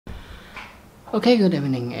Okay, good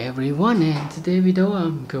evening everyone, and today video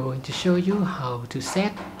I'm going to show you how to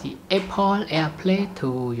set the Apple AirPlay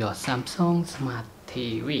to your Samsung Smart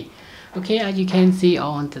TV. Okay, as you can see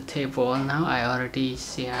on the table now, I already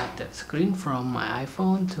shared the screen from my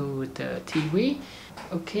iPhone to the TV.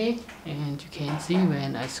 Okay, and you can see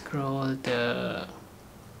when I scroll the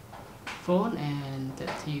phone and the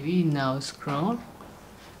TV now scroll.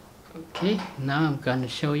 Okay, now I'm gonna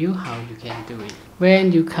show you how you can do it.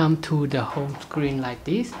 When you come to the home screen like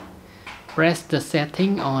this, press the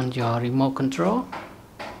setting on your remote control.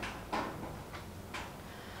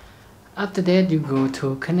 After that, you go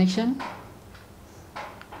to connection.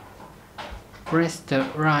 Press the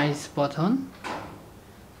right button.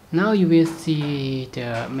 Now you will see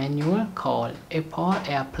the menu called Apple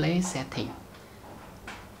AirPlay setting.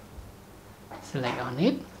 Select on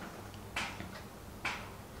it.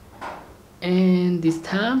 And this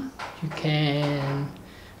time you can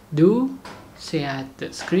share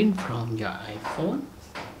the screen from your iPhone.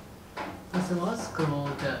 First of all, scroll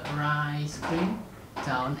the right screen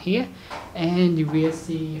down here and you will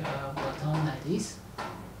see a button like this.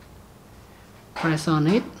 Press on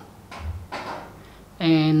it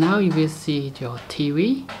and now you will see your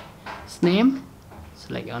TV's name.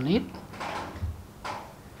 Select on it.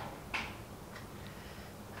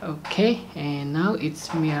 Okay, and now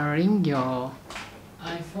it's mirroring your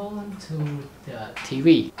iPhone to the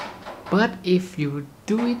TV. But if you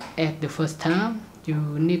do it at the first time, you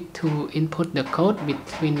need to input the code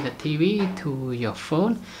between the TV to your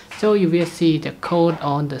phone. So you will see the code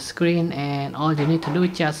on the screen, and all you need to do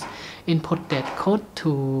is just input that code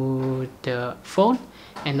to the phone,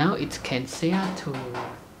 and now it can share to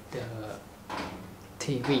the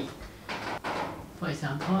TV. For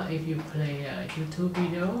example, if you play a YouTube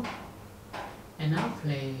video and now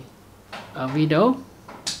play a video,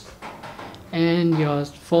 and your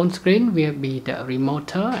phone screen will be the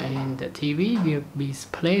remote and the TV will be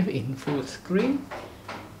displayed in full screen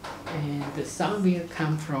and the sound will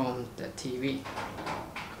come from the TV.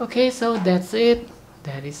 Okay, so that's it.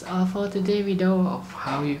 That is all for today's video of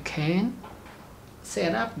how you can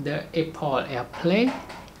set up the Apple AirPlay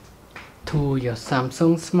to your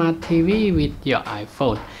Samsung Smart TV with your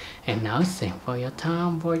iPhone. And now thanks for your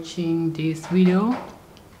time watching this video,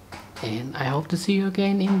 and I hope to see you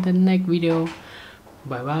again in the next video.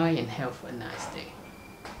 Bye bye and have a nice day.